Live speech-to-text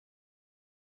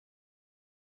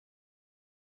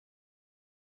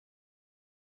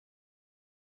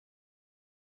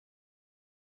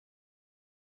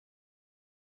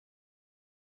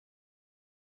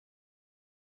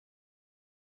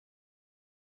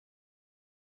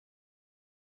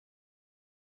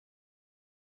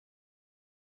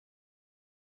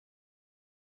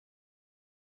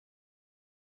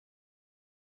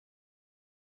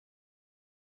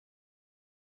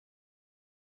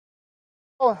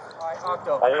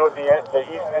I know the east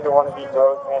end of one of these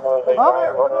roads, man, one of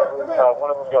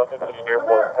them goes into the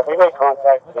airport. Have we made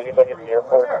contact with anybody at the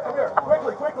airport? Come here.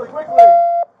 Quickly.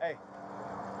 Hey.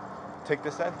 Take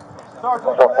this end. Start.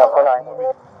 Right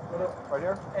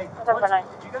here? Hey,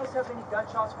 did you guys have any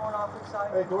gunshots going off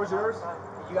inside? Hey, door's yours.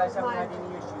 Did you guys haven't had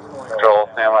any issues going on? Control,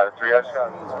 stand by the 3X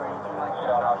shot.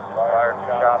 Fire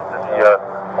shot in the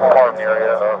farm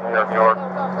area of New York.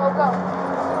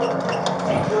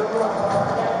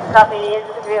 Copy, is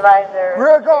realizer.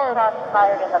 Rear guard. Shots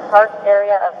fired in the park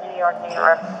area of New York.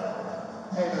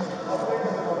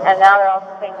 And now they're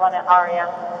also seeing one at Aria.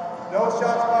 No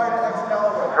shots fired at exit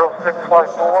elevator. Drill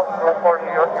 654, no part of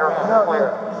New York, you're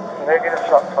clear. Negative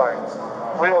shot fired.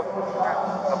 Wheel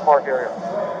in the park area.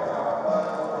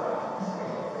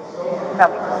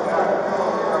 Copy.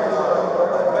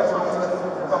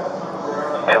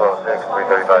 Kilo 6,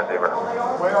 335 Zebra.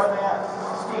 Where are they at?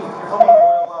 Steve, come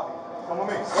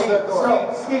with me.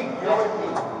 Steve, you're with me.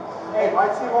 Hey, my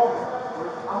team over.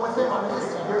 I'm with him. I'm in this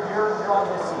team. You're on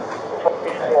this team.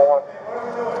 Keep going.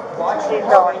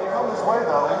 Come this way,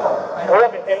 though. We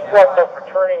have an influx of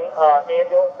returning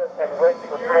ambulances and ready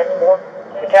for transport.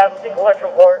 The casualty collection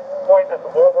point at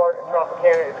the Boulevard in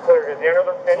Tropicana is clear. Is there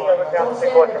any other casualty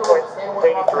collection points?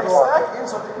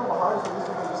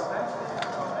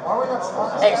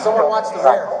 Hey, someone watch the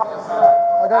rear.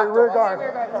 I got your rear guard.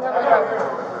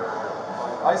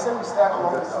 I said we stack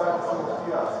along the side of the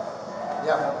kiosk.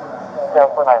 Yeah.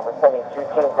 749, we're sending 2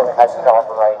 teams in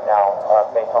Excalibur right now,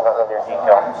 based on the earlier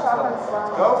detail.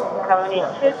 We need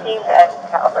 2 teams at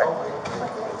Excalibur.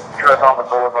 Sure, it's on the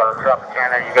Boulevard in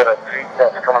Tropicana. You got a street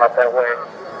that's coming up that way.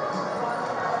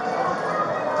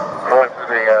 Going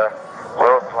through the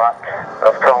roadblock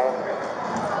of cones.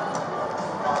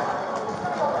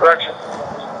 Direction.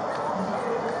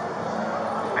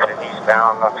 Headed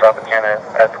eastbound on Tropicana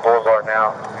at the Boulevard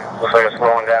now. Looks like it's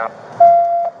slowing down.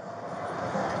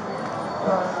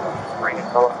 Bringing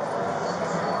forward.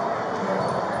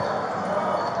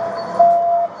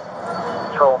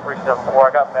 Control 374, I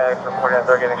got medics reporting that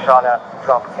they're getting shot at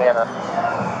Tropicana.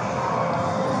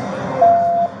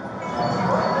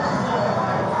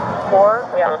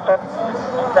 We have 10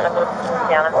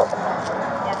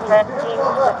 teams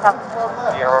to come.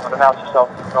 You know, announce yourself,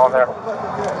 go on there.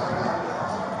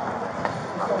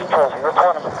 Control, you're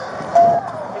telling them.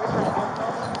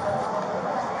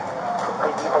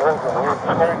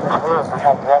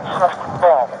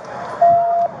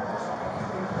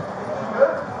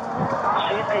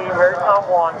 CP, Maritime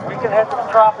 1. We can head to the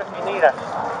Trop if you need us.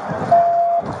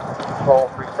 Control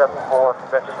 374,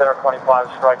 Convention Center 25,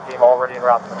 strike team already en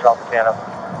route to Tropicana.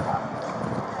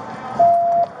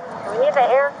 We need the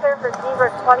air clear for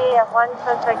Zebra 20 at 1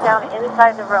 suspect down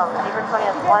inside the room. Zebra 20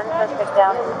 has 1 suspect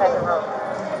down inside the room.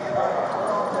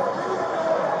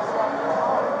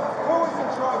 Who was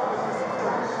in charge of this?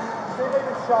 They made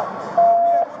a shot.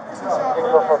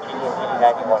 Control 14,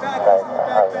 91.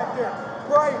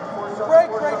 Break.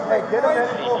 Hey, get him in.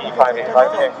 CG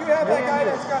 585K. You have that guy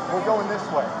that's got... We're going this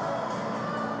way.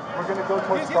 We're going to go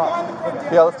towards Trop.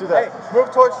 Yeah, let's do that. Hey,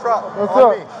 move towards Trop. Let's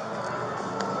go. Go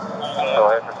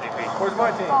ahead for CP. Where's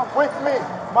my team? With me.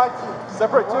 My team.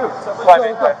 Separate two. Separate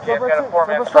two.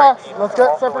 Let's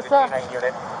get separate stacks.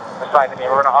 Unit assigned to me.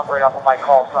 We're going to operate off of my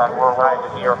call sign. We're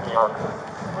arriving in New York.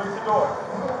 Where's the door?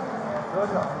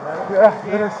 Yeah,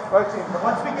 it is. Right team.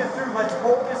 Once we get through, let's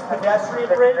hold this pedestrian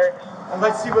bridge and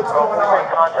let's see what's going on.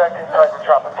 Contact inside the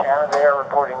Tropicana. They are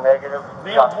reporting negative.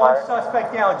 They have 1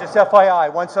 suspect down, just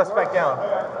FYI. 1 suspect down.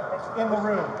 In the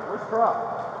room. Where's Trop?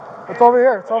 It's over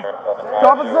here. It's over.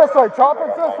 Trop is this way. Trop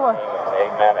is this way.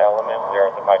 An 8-man element.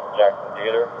 They're at the Michael Jackson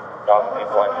Theater. 1,000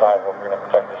 people inside. We're going to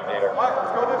protect this theater. Mike,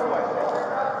 let's go this way.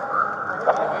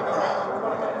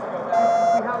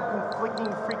 We have conflicting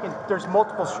freaking. There's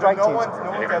multiple strike teams. No one's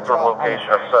at From Trop. location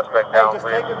of suspect down, Just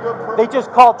please. take a good They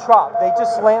just called Trop. They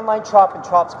just landline Trop and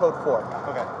Trop's code 4.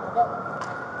 Okay.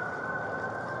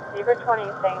 Zebra 20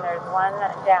 is saying there's 1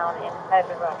 down inside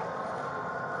the room.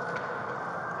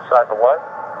 Inside the what?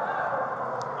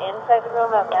 Inside the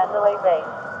room at Mandalay Bay.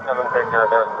 7 Victor,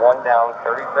 there's 1 down,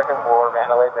 32nd floor,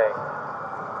 Mandalay Bay.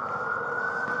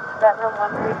 Is that room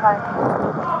 135?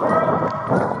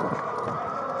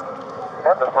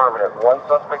 That's affirmative. 1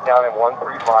 suspect down in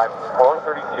 135, floor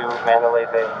 32, Mandalay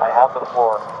Bay. I have the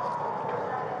floor.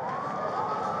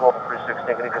 Floor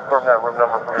 316, can you confirm that room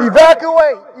number for me?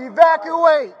 Evacuate!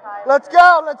 Evacuate! Let's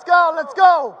go! Let's go! Let's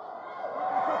go!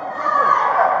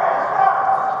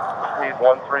 Need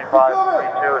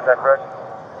 13532, is that correct?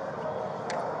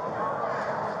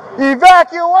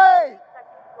 Evacuate!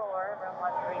 Second floor, room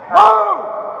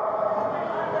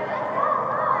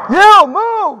 135. You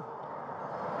move!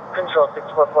 Control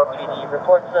 644 PD.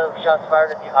 Reports of shots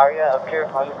fired at the area appear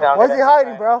to be found. Where's he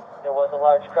hiding, bro? There was a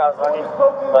large crowd running,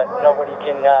 but nobody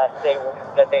can say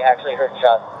that they actually heard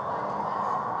shots.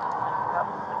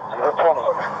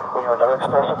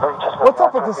 What's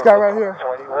up with this guy right here? He's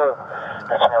over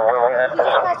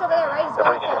there, right? He's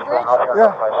going to the bridge?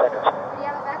 Yeah. Do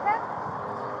you have a backpack?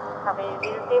 Copy.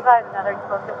 C5, another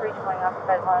explosive breach going off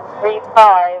side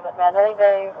 135, Mandalay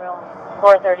Bay, room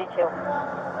 432.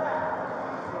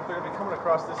 They're going to be coming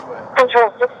across this way.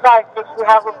 Control 656, we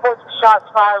have reports of shots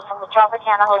fired from the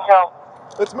Tropicana Hotel.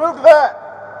 Let's move to that.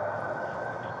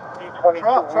 D22,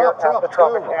 we're at the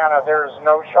Tropicana. There's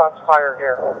no shots fired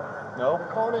here. No?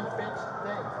 Conan Finch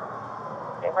thing.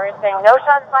 We're saying no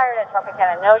shots fired at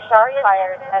Tropicana. No shots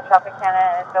fired at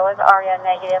Tropicana, and so is ARIA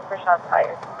negative for shots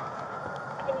fired.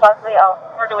 Possibly,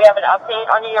 or do we have an update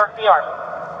on New York VR?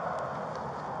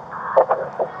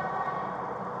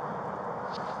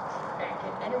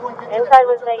 Inside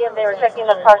was negative. They were checking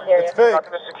the park area. It's fake.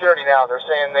 Talking to security now. They're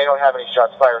saying they don't have any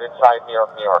shots fired inside New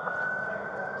York, New York.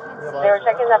 They were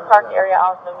checking the park area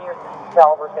also New York.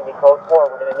 Caliber's going to be code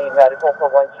 4. We're going to need medical for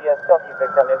one GSW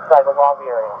victim inside the lobby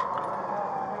area.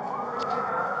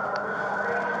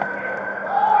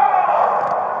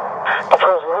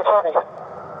 Control 020. 020.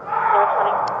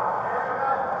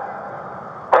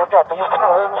 We've got these two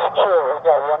rooms secure. We've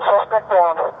got one suspect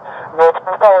down,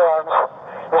 multiple firearms.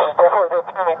 This is definitely the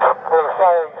panic where they're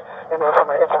firing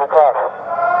into the crowd.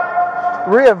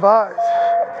 Re-advise.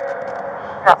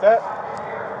 What's that?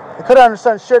 I couldn't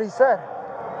understand shit he said.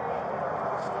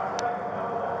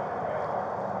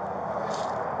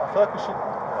 I feel like we should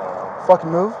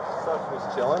Fucking move.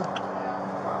 was chilling.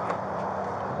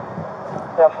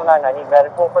 Central 9, I need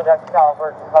medical for that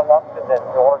Caliber to come up to the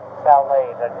North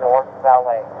Valet,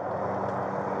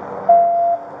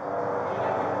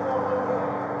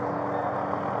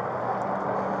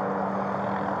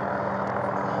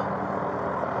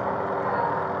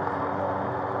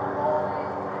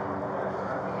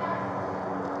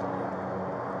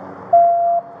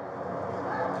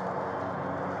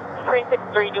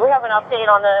 Do we have an update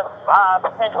on the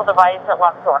potential device at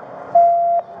Luxor?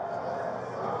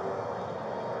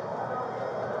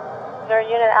 Is there a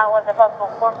unit out with the possible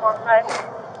 445?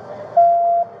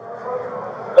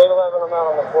 811, I'm out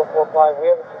on the 445. We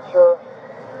have a secure,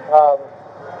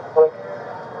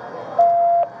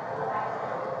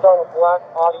 it's on a black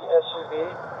Audi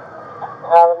SUV,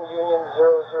 Adam Union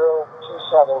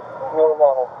 0027, newer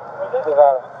model,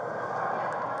 Nevada.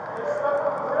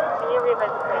 Can you read my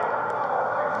screen?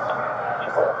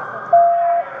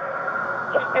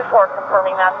 Just before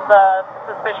confirming that's the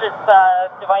suspicious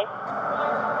device.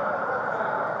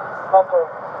 Okay,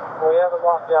 we have it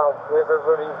locked down. We have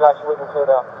everybody evacuated and cleared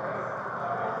out.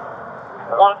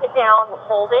 Lock it down,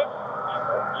 hold it,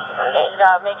 and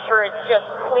make sure it's just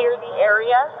clear the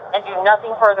area and do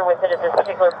nothing further with it at this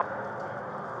particular point.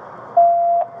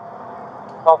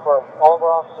 Confirm. All of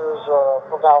our officers are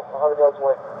about 100 yards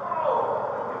away.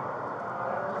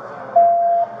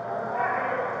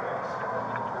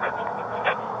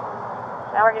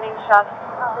 Now we're getting shots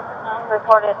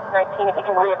reported 19 if you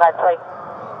can re-advise, please.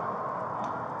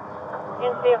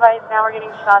 You can see advised, now we're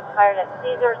getting shots fired at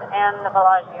Caesars and the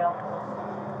Bellagio.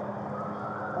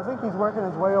 I think he's working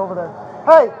his way over there.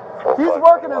 Hey, he's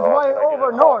working his way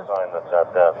over north. Sign that's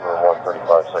at that room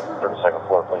 135, 32nd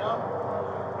floor, please.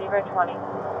 Zebra 20.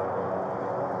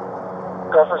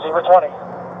 Go for Zebra 20.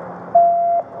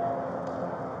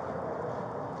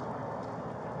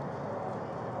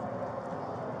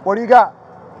 What do you got?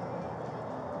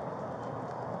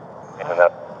 And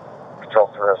that Control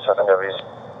 307 W's.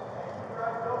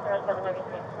 07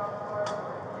 WC.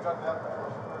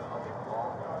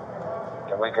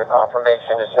 Can we get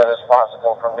confirmation as soon as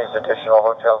possible from these additional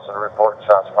hotels that are reporting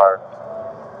shots fired?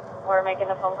 We're making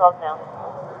the phone calls now.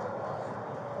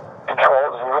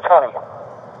 Control 020.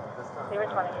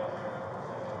 Zebra 20.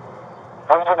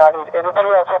 We do not need anybody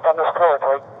else up on this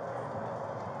corridor.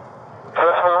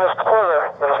 This room is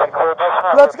clear. It has been cleared this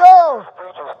time. Let's go!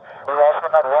 We also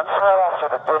had one fire officer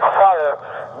that did fire,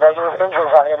 negative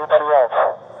injuries on anybody else.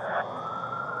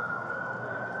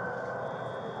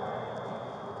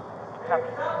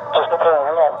 Just to tell you,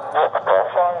 we have multiple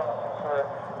fire officers.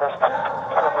 There's people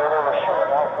that were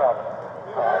shooting out from.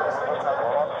 This is just number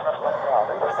one suspect now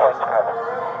at this point in time.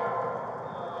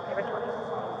 Zebra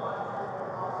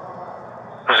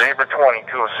 20. Zebra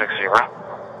 20, 206 Zebra.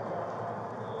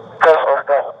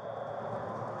 Go.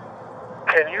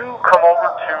 Can you come over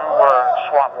to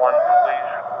SWAT 1,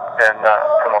 please, and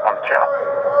come up on the channel?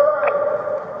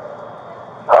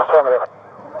 Affirmative.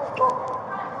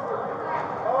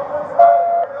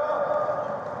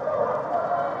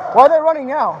 Why are they running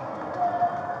now?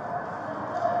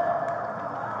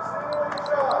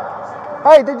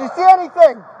 Hey, did you see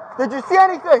anything? Did you see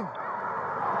anything?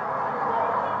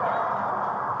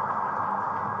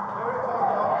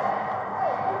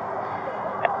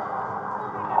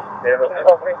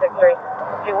 Oh, 363.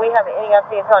 Do we have any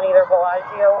updates on either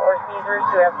Bellagio or Caesars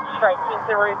who have strike teams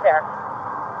en route there?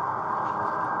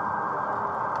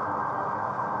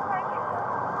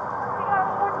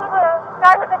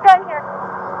 Guy with a gun here.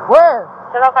 Where?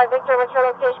 705 Victor, what's your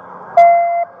location?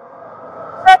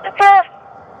 At the pair.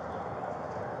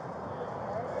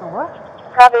 The what?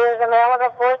 Copy, there's a male on a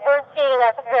 413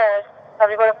 at the Paris.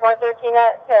 Copy, go to 413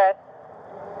 at Paris.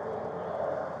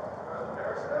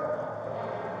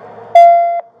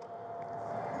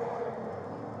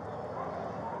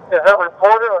 Is that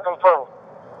reported or confirmed?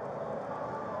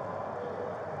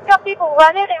 We got people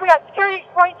running, and we got security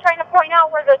points trying to point out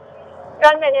where the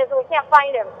gunman is, and we can't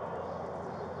find him.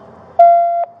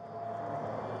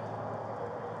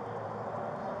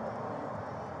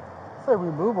 Say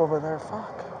we move over there,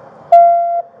 fuck.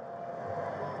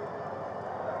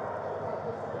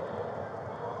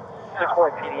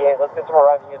 PDA, let's get some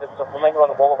arriving units to Flamingo on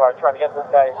the Boulevard, trying to get this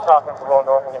guy stopping from going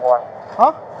north anymore.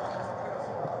 Huh?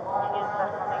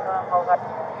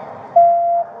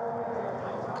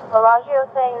 Bellagio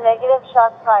saying negative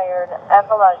shots fired at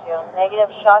Bellagio. Negative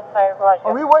shots fired at Bellagio.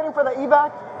 Are we waiting for the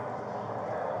evac?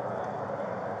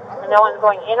 No one's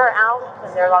going in or out,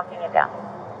 and they're locking it down.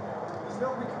 There's no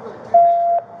we can really do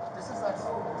that. This is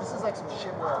like some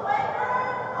shit where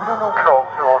we don't know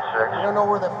we don't know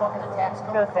where the fucking attacks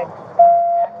come from. People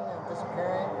attacking and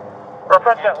disappearing.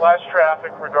 Reference that last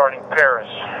traffic regarding Paris.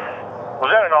 Was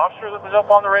that an officer that was up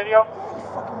on the radio?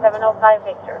 705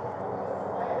 Victor.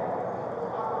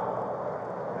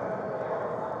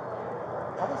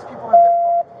 All these people have their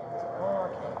fucking hands.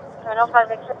 Oh, okay. 705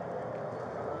 Victor.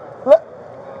 Look.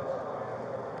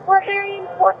 We're hearing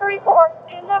 434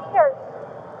 in the Paris.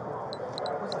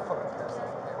 Where's the fucking person?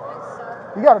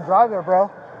 You gotta drive there, bro.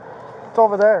 It's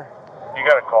over there. You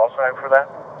got a call sign for that?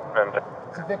 And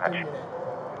It's a Victor unit.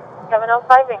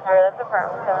 705 Victor, that's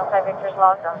affirmed. 705 Victor's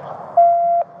logged on.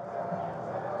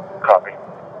 copy.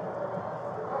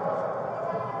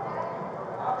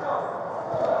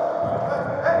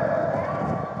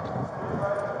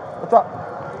 What's up?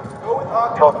 Go with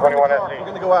 1221 SC. We're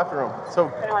gonna go after him. So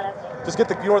 21 SC. just get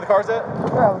the. You know where the car's at?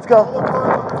 Yeah, let's go.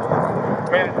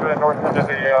 Made it to the north end of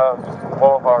the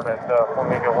boulevard at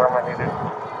Flamingo. Where am I needed?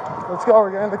 Let's go.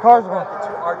 We're getting in the cars now.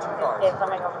 Our two cars. Yes, let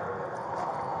me go.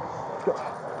 Let's go.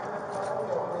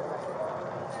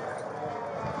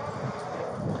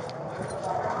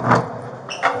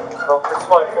 So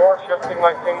 654, shifting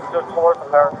my team to towards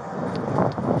America.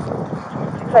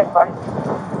 654.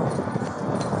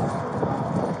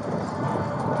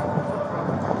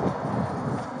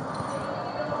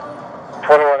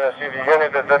 The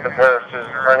unit that's at the Paris, is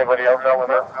there anybody else out with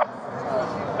her?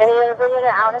 Any other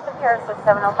unit out at the Paris with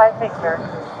 705 Victor?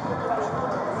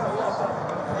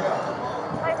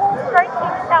 My whole strike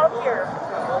team is out here.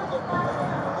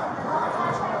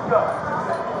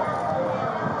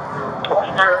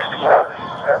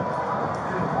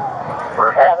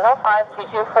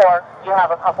 705-224. You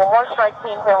have a couple more strike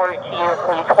teams en route to you.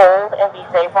 Please hold and be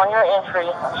safe on your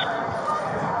entry.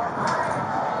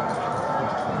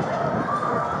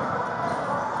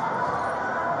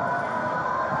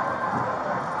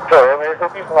 Sure, Area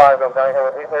 55, I'm down here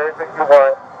with Area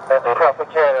 61 at the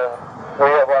Tropicana. We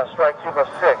have strike team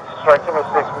of 6. Strike team of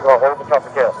 6, we're going to hold the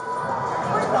Tropicana.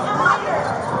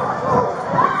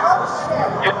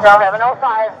 Now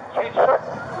 705,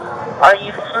 are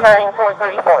you carrying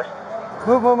 434s?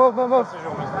 Move.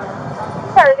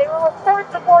 Sorry, they will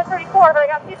report the 434, but I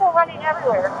got people running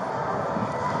everywhere.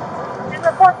 And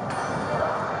report.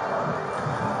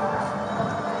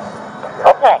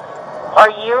 Okay. Are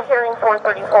you hearing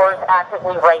 434s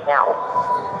actively right now?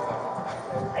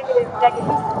 Negative.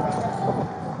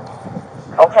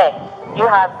 Okay. You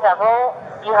have several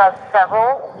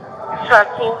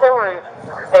strike teams en route.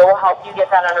 They will help you get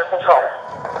that under control.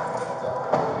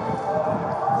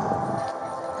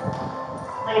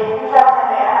 Ladies and gentlemen,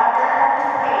 may I have your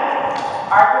attention, please?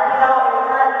 Our Casino is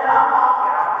currently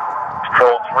unlocked.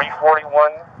 Control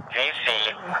 341 GC.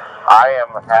 I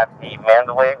am at the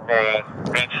Mandalay Bay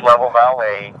Beach Level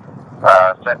Valet,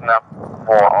 setting up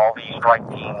for all these strike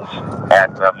teams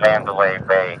at Mandalay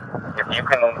Bay. If you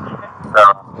can...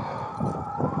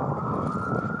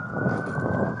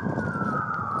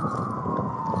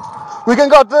 We can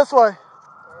go this way.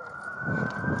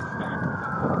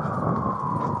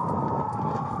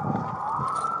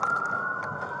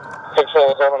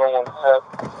 Control 701 set.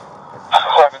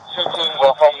 Having 2 teams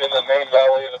will help me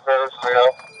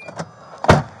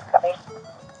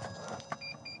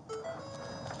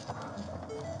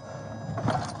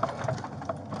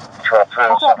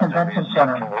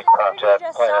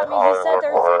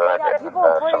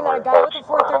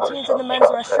 413's in the men's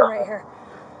restroom right here.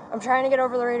 I'm trying to get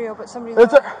over the radio, but somebody's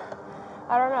It's not.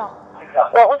 I don't know.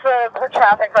 What was the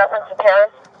traffic reference to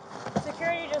Paris?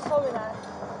 Security just told me that.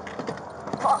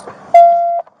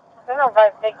 I don't know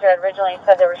if Victor originally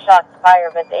said there were shots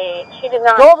fired, but she did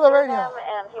not Go over the hear radio. them,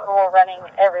 and people were running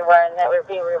everywhere, and that would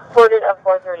be reported of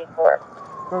 434.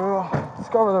 Let's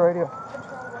go over the radio.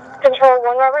 Control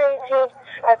 1, Robert 18.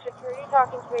 Security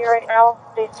talking to me right now.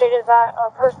 They stated that a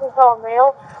person saw a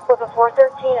male with a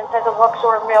 413 inside the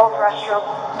Luxor male's restroom.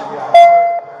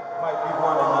 Might be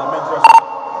one in the men's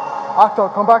restroom. Octo,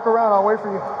 come back around. I'll wait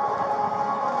for you.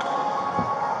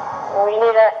 We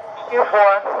need a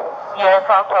Q4 unit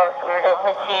on post. We're going to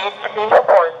proceed to these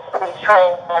reports. Please try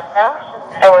and get them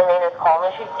and remain as calm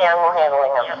as you can while handling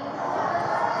them.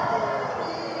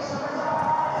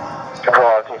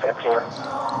 Control RT-15.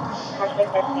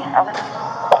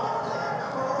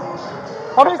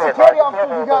 How many security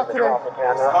officers you got today?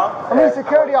 How many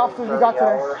security officers you got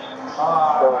today?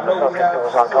 I know we have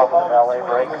was on top of the valet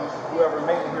break. Whoever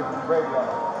made it here from the graveyard.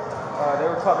 They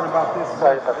were talking about this.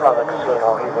 Right at the front of the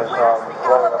casino, he was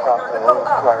rolling across the room,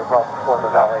 right across before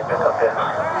the valet pickup is.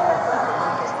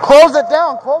 Close it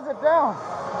down. Close it down.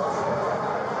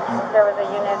 There was a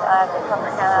unit at the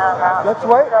Tropicana. Let's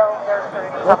wait.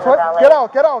 Let's wait. Get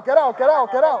out. Get out. Get out. Get out.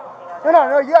 Get out.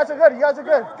 No, you guys are good. You guys are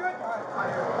good.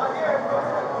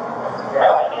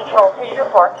 Control, please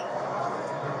report.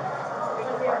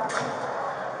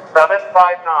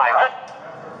 759.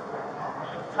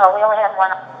 No, we only have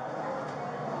one.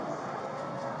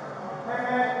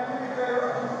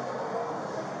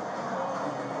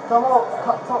 Come on.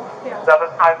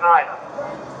 759.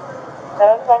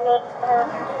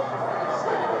 759.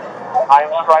 I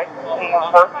am strike team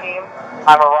 13.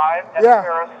 I've arrived at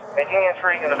Paris, making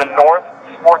entry into the North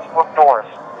Sportsbook doors.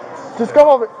 Just come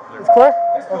over. It's clear?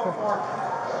 Okay.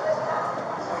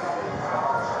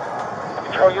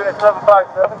 Control unit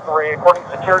 7573, according to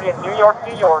security in New York,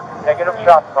 negative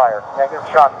shots fired. Negative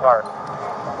shots fired.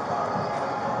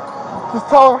 Just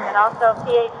tell her. And also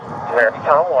PH. American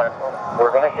 1.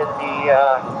 We're going to hit the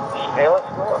Stainless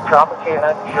School of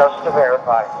Tropicana just to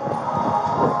verify.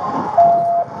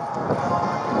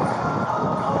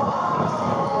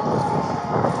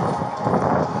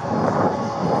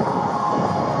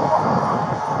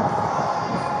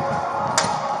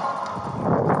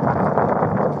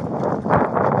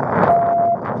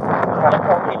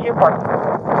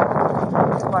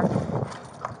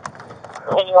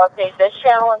 Can you update this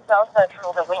channel in South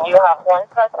Central that we do have one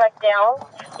suspect down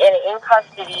and in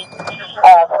custody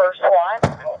for SWAT?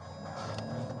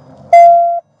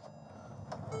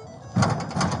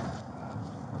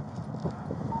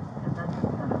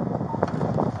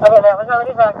 Okay, that was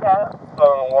already broadcast.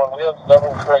 7-1, we have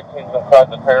several strike teams inside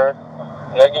the Paris.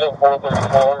 Negative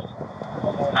 434s.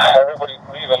 Everybody's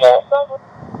leaving now.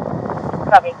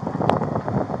 Copy.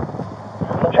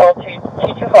 Control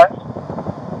T24.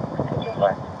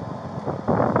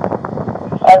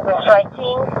 As the strike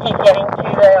team keep getting to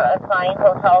the assigned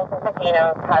hotels and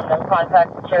casinos, have them contact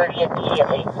security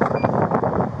immediately.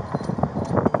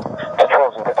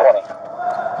 Control 020.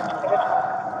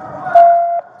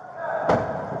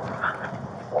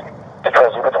 Control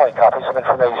 020, copy some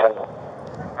information.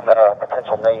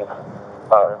 Potential name,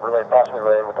 possibly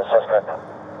related with the suspect.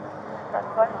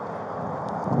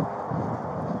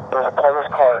 There's a player's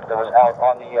card that was out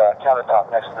on the countertop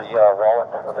next to the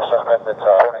wallet of the suspect that's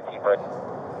 419 Britain.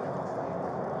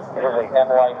 It is a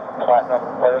M-Life Platinum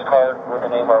player's card with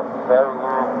the name of Mary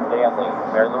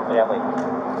Lou Danley.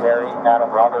 Mary,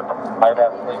 Adam, Robert,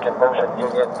 Ida, Lincoln, Ocean,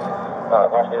 Union.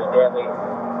 Last name is Danley.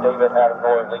 David, Adam,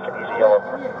 North, Lincoln, Easy Yellow.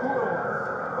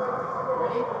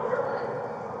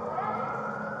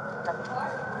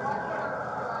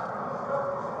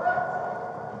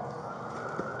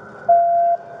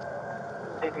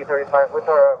 CP35 with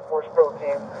our Force Pro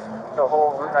team, the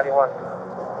whole Route 91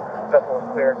 vessel is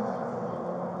clear.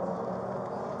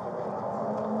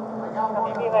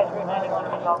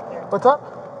 What's up?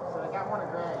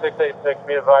 686,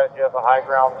 be advised you have a high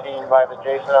ground team by the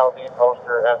Jason Aldean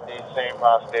poster at the same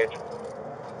stage.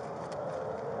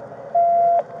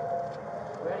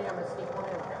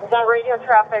 Is that radio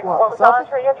traffic? What was on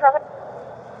radio traffic?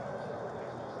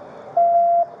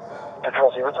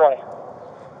 Control 020.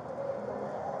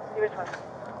 020.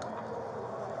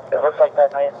 It looks like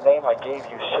that name I gave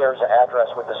you shares an address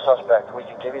with the suspect. We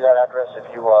can give you that address if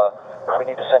we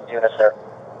need to send units there.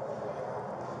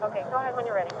 Okay, go ahead when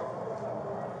you're ready.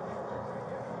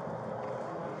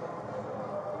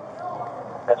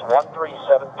 That's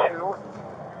 1372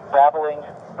 Babbling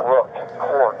Brook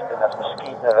Court, and that's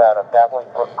Mesquite, Nevada.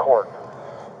 Babbling Brook Court.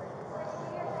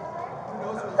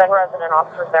 Then resident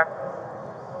officers there.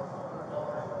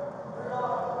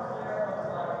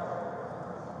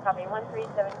 Copy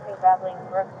 1372 battling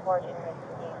Brookport in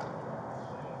Michigan.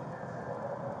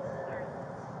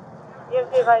 You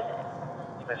have the advice.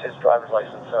 It's his driver's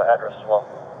license address as well.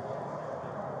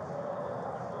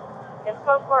 It's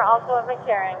code 4 also at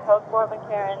McCarran. Code 4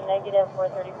 McCarran, negative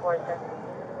 434, sir.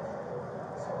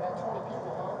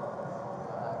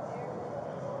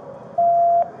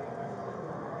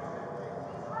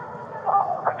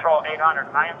 Control 800,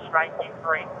 I am striking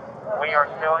 3. We are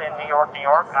still in New York, New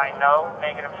York. I know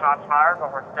negative shots fired,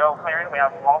 but we're still clearing. We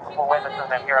have multiple witnesses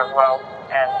in here as well,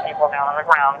 and people down on the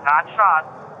ground, not shot,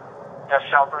 just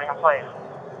sheltering in place.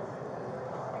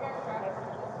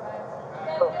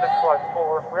 So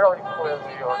 654, we already cleared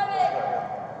New York.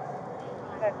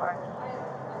 Okay, fine.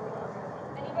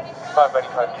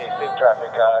 595G, safe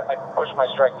traffic. I pushed my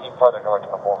strike team further north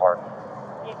on the boulevard.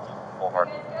 Boulevard.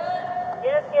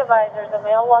 Units be advised, there's a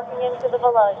male walking into the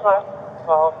Bellagio.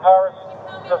 Paris,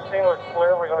 the scene was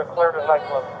clear. We're going to clear the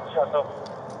nightclub. Shut up.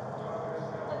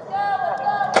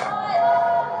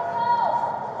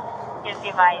 Units be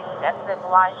advised, at the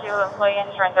Bellagio employee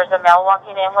entrance, there's a male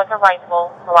walking in with a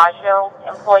rifle. Bellagio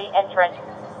employee entrance.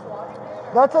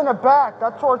 That's in the back.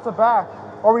 That's towards the back.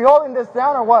 Are we holding this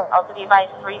down or what? Also be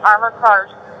advised, 3 armored cars.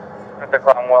 Mr.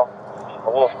 Cromwell,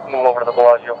 we'll move over to the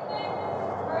Bellagio.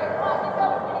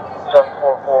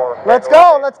 744. Let's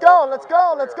go, let's go, let's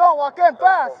go, let's go. Walk in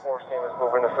fast. 744 team is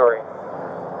moving to 3.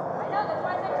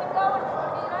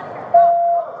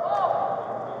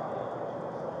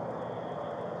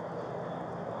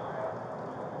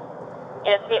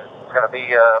 It's going to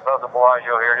be above the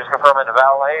Bellagio here. Just confirming the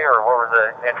valet, or what was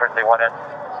the entrance they went in?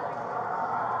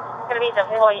 It's going to be the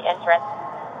employee entrance.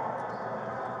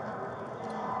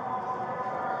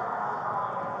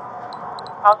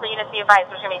 Also, units be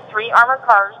advised, there's going to be 3 armored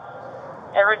cars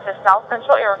en route to South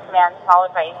Central Air Command,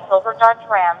 followed by a silver Dodge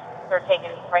Ram. They're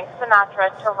taking Frank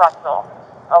Sinatra to Russell.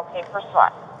 Okay for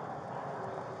SWAT.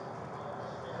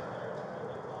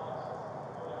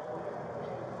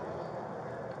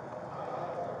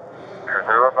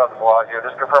 We're above the Bellagio.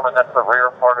 Just confirming that's the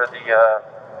rear part of the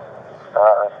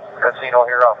casino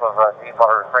here off of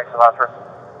Deepwater Frank Sinatra.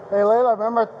 Hey Layla,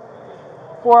 remember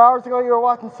 4 hours ago you were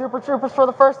watching Super Troopers for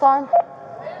the first time?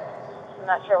 I'm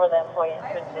not sure where the employee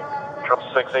entrance is.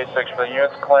 686 for the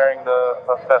units clearing the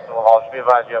festival hall. Should be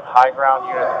advised you have high ground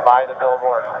units by the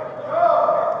billboard.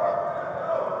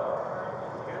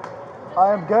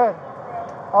 I am good.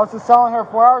 I was just telling her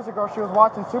 4 hours ago she was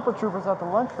watching Super Troopers at the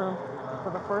lunchroom for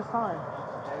the first time.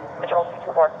 Control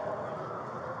 224.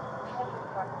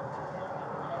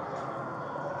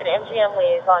 An MGM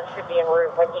liaison should be en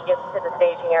route when he gets to the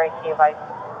staging area to be advised.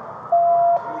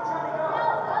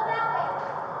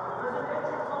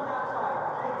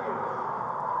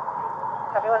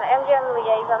 Copy. When the MGM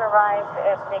liaison arrives,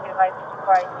 they can advise you to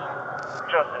ID.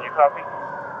 Justin, you copy?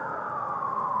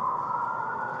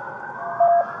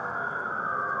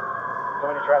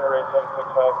 Somebody trying to raise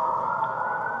 765.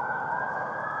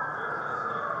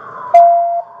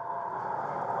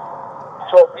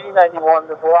 So B91,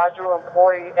 the Bellagio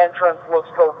employee entrance looks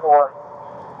code 4.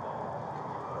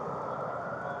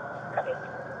 Copy.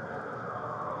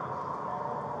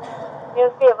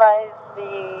 News be advised,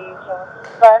 the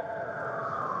bus.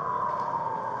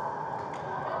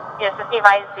 Yes, be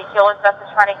advised, the Hewlett bus is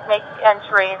trying to make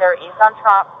entry. They're east on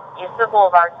top, east of the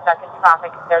boulevard, stuck in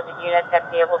traffic. There's a unit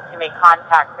that'd be able to make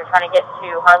contact. They're trying to get to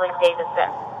Harley Davidson.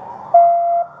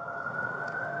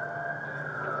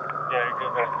 Yeah, you're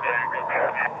good, man.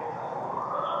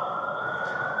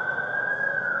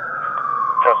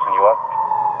 Justin, you up?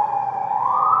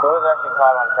 Who was actually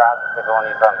caught on traffic to go on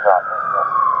east on top?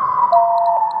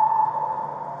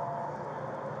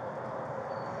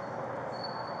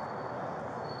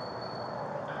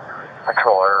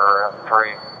 Control Air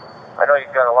 3. I know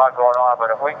you've got a lot going on, but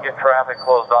if we can get traffic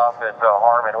closed off at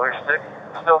Harmon, we're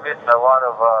still getting a lot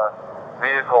of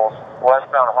vehicles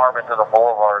westbound Harmon to the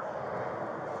boulevard.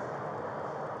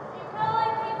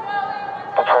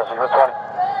 Control 020.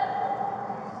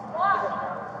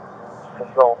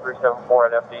 Control 374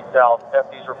 at FD South.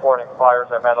 FD's reporting fires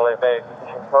at Mandalay Bay.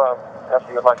 Confirm.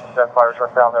 FD would like to send fire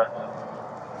truck down there.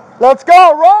 Let's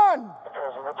go, run!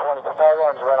 Control 020. The fire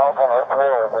alarms went off on our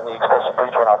floor when the explosive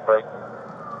breach went off break.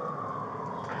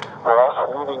 We're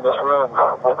also leaving this room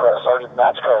with Sergeant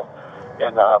Matchko,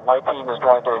 and my team is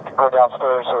going to go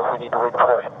downstairs so if we need to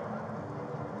redeploy.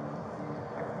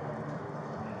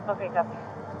 Okay, copy.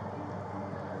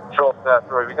 Control Staff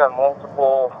 3, we got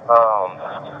multiple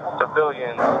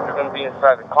civilians. They're going to be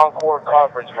inside the Concord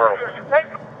conference room.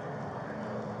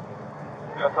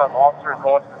 with officers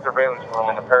going to the surveillance room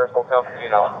in the Paris Hotel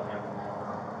Casino.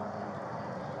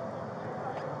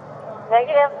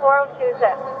 Negative 402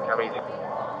 set. Amazing.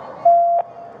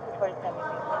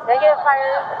 Negative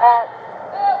fires at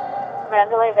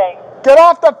Mandalay Bay. Get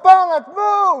off the phone, let's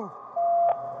move!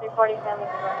 340 Family.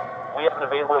 We have an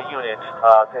available unit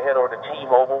to head over to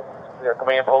T-Mobile, their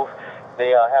command post. They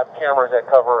have cameras that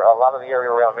cover a lot of the area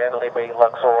around Mandalay Bay,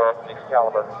 Luxor,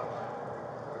 Excalibur.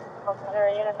 Okay, there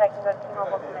are units that can go to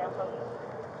T-Mobile command post.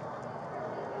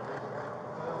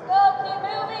 Go, keep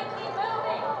moving, keep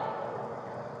moving.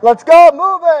 Let's go,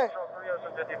 move it!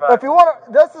 If you want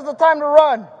to, this is the time to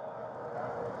run.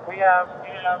 We have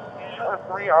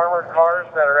 3 armored cars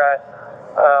that are at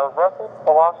Russell,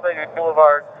 Las Vegas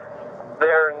Boulevard.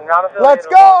 They're not affiliated. Let's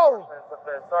go! But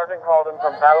the sergeant called them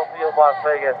from Battlefield, Las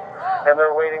Vegas, and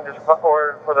they're waiting to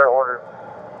for their orders.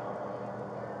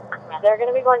 They're going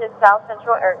to be going to South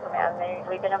Central Air Command.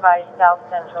 We've been advised South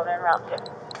Central. They're in route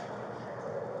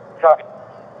 2. Copy.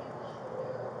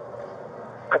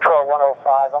 Control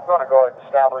 105. I'm going to go ahead and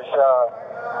establish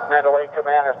Mandalay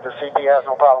Command if the CP has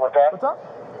no problem with that. What's up?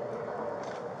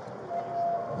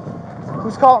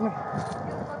 Who's calling me?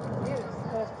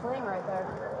 There's flame right there.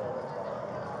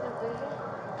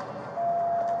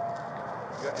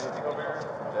 You got anything over here?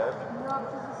 Dead? No,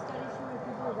 it's just a steady stream of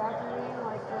people evacuating,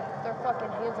 like, with their fucking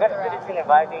hands up Good their citizen ass.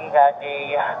 advising that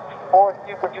a Ford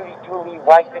Super Duty dually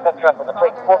white pickup truck with a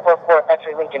plate 444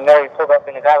 X-ray Lincoln Mary pulled up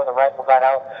and a guy with a rifle got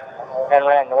out and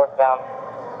ran northbound.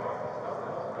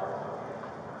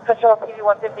 Central TV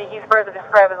 150, he's further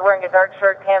described as wearing a dark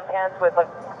shirt, tan pants with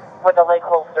a leg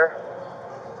holster.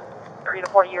 30 to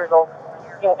 40 years old.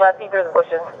 Last seen through the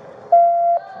bushes.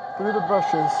 Through the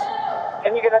bushes.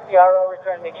 Can you get us the RO? We're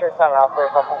trying to make sure it's not out for a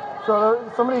couple. So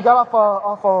somebody got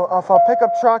off a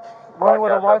pickup truck, running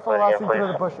with a rifle, last seen through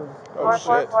the bushes. Oh,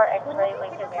 shit. 444 X-ray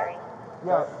Lincoln Mary.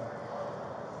 Yes.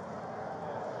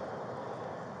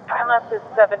 Time lapse is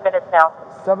 7 minutes now.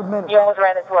 7 minutes. He almost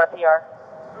ran into our PR.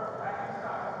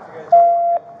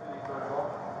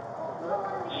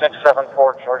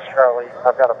 674 George Charlie.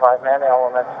 I've got a 5-man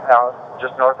element out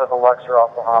just north of the Luxor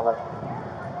off the Hammond.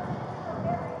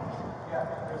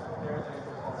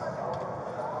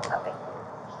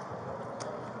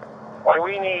 Do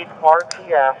we need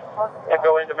RTF and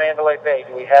go into Mandalay Bay?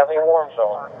 Do we have a warm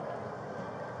zone?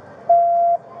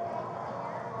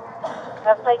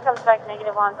 That flight comes back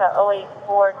negative on to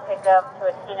 084 pickup to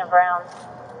a Tina Brown.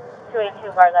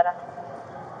 282 Barletta.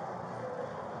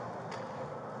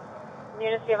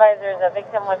 Unity advisor is a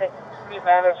victim with a... Chief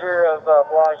manager of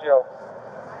Bellagio.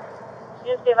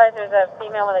 Unity advisor is a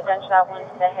female with a gunshot wound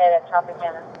to the head at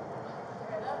Tropicana.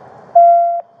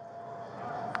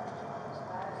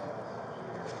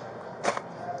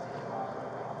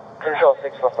 Control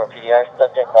 644 PDR.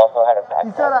 Subject also had a back.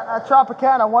 He said at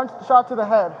Tropicana, 1 shot to the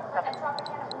head.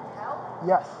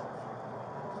 Yes.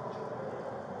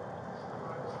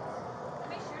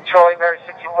 Charlie Mary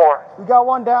 64. We got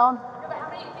 1 down.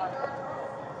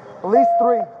 At least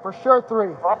 3, for sure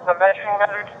 3. What's the measuring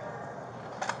method?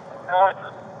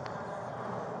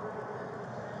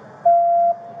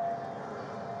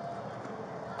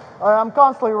 I'm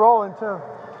constantly rolling too.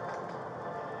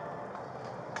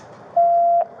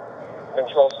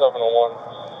 Control 701.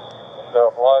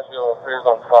 The Bellagio appears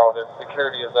unfounded.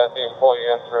 Security is at the employee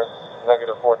entrance.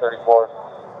 Negative 434.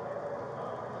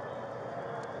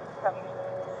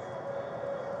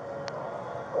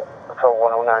 Control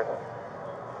 109.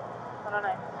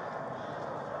 109.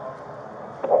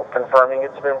 Confirming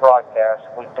it's been broadcast.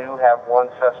 We do have 1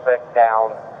 suspect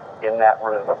down in that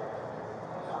room.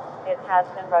 It has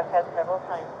been broadcast several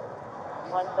times.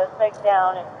 1 suspect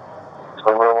down and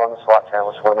We will on the SWAT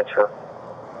channel, just want to make sure.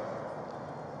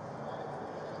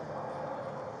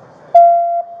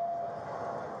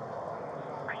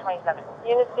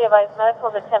 Unity advised medical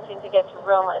is attempting to get to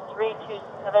room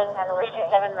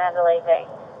 327 Mandalay Bay.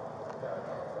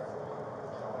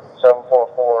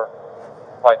 744.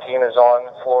 My team is on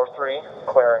floor 3,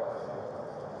 clearing.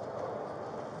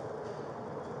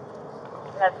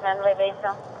 That's Mandalay Bay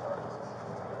still?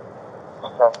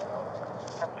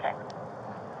 Okay.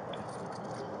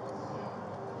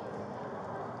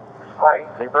 Hi,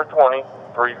 Zebra 20,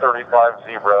 335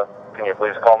 Zebra. Can you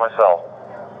please call my cell?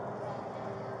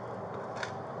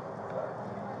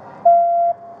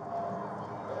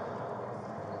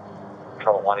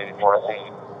 Control 184 at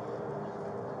the...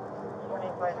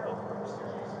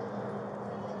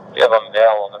 We have a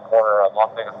male on the corner of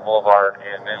Las Vegas Boulevard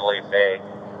and Mandalay Bay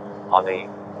on the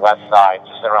west side,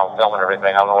 just sitting around filming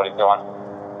everything. I don't know what he's doing.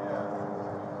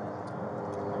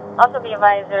 Also be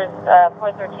advised there's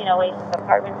 41308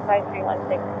 apartment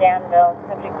 5316 Danville,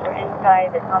 subject to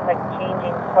outside. It sounds like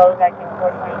changing clothes, acting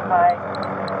 425.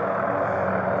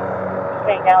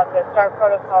 Saying now it's a start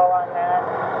protocol on that.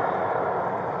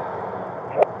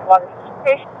 Water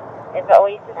station. It's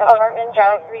Oasis Apartment,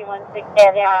 Charlie 316.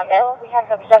 And we have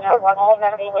the all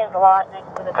vacant lot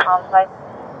next to the town site.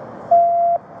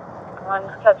 One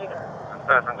subject.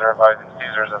 Citizens are advising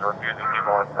seizures and refusing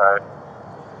people inside.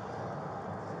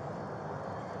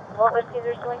 What was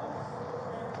Caesar's doing?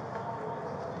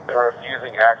 They're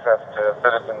refusing access to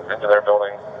citizens into their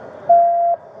buildings.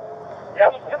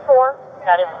 Yep. 2-4.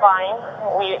 That is fine.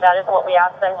 That is what we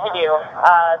asked them to do.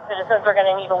 Citizens are going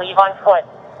to need to leave on foot.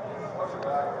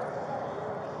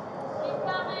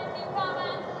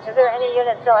 Is there any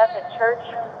unit still at the church?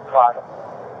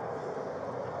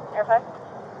 Air 5?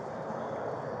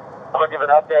 I'm going to give an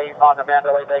update on the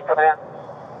Mandalay Bay Command.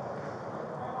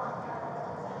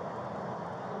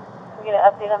 We get an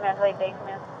update on Mandalay Bay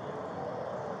Command.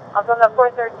 Also on the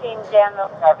 413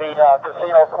 Danville. Have the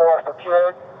casino floor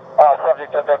secured.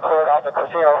 Subjects have been cleared off the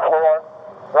casino floor.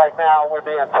 Right now, we're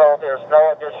being told there's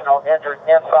no additional injured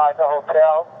inside the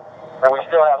hotel, and we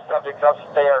still have subjects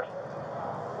upstairs.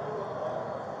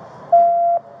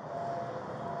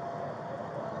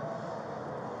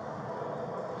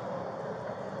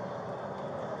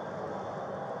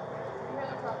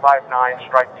 (5-9)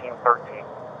 Strike Team 13.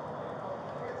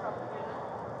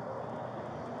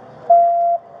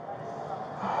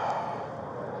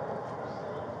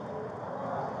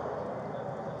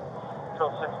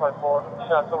 Control 654.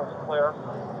 Chateau is clear.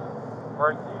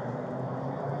 Break.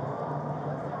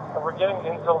 And we're getting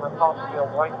intel that possibly a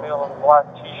white male in a black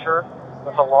t-shirt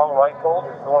with a long rifle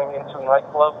is going into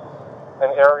nightclubs and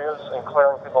areas and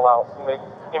clearing people out.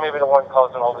 He may be the one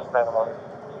causing all this pandemonium.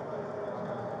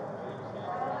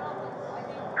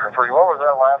 3, what was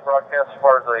that last broadcast as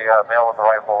far as the male with the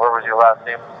rifle? Where was your last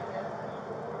name?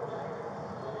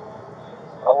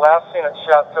 Last seen at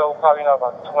Chateau, probably not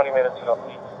about 20 minutes ago.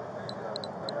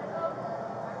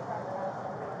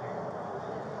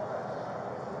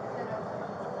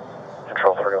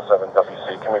 Control 307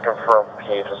 WC. Can we confirm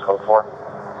PH is code 4?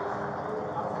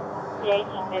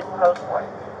 PH is code 4.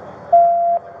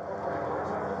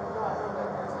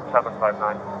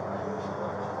 759.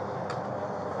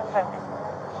 Okay.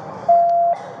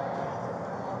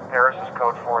 Paris is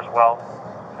code 4 as well.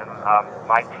 And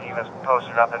my team is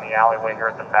posted up in the alleyway here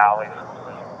at the Valleys.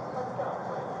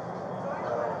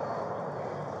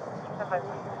 Okay.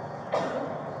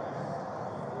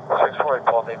 648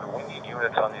 Paul David, we need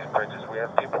units on these bridges. We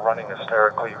have people running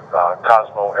hysterically.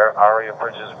 Cosmo, Aria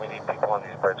bridges, we need people on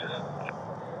these bridges.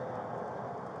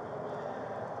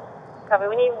 Copy.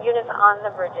 We need units on the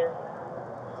bridges.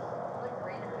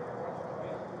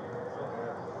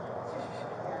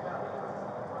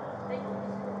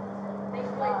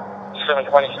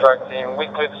 .720 strike team. We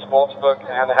cleared the sports book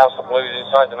and the House of Blues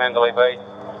inside the Mandalay Bay.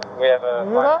 We have a...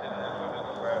 You hear that?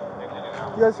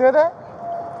 You guys hear that?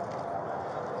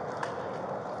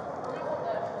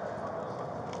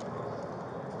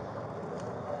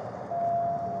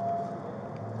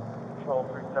 Control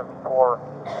 374.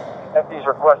 FD's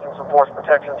requesting some force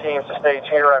protection teams to stage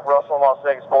here at Russell and Las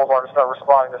Vegas Boulevard to start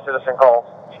responding to citizen calls.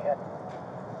 Yeah.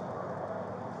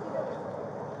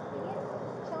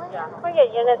 We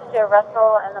get units to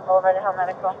Russell and the Boulevard to Health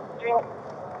Medical.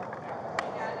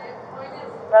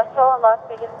 Russell and Las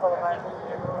Vegas Boulevard.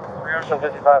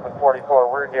 355 and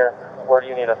 44. We're here. Where do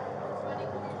you need us?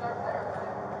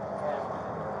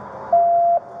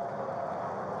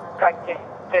 Strike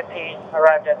 15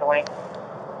 arrived at the link.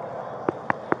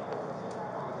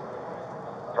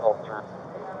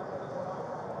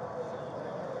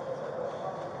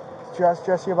 Did you ask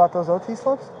Jesse about those OT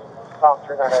slips? Tom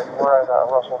 398. We're at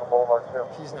Russell and Boulevard too.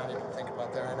 He's not even thinking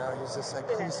about that right now. He's just like,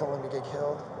 please don't let me get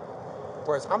killed.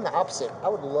 Whereas I'm the opposite. I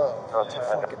would love to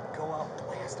fucking go out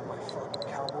blasting my fucking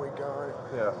cowboy gun.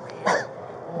 Yeah.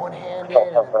 One-handed,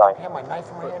 and I have my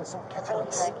knife in my hand, and someone catch me.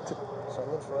 So I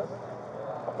live forever.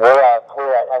 We're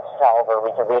clear at Excalibur.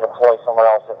 We can redeploy somewhere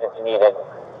else if it's needed.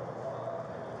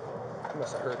 I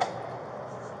must have heard.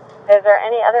 Is there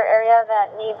any other area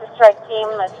that needs a strike team?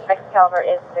 Excalibur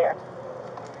is there.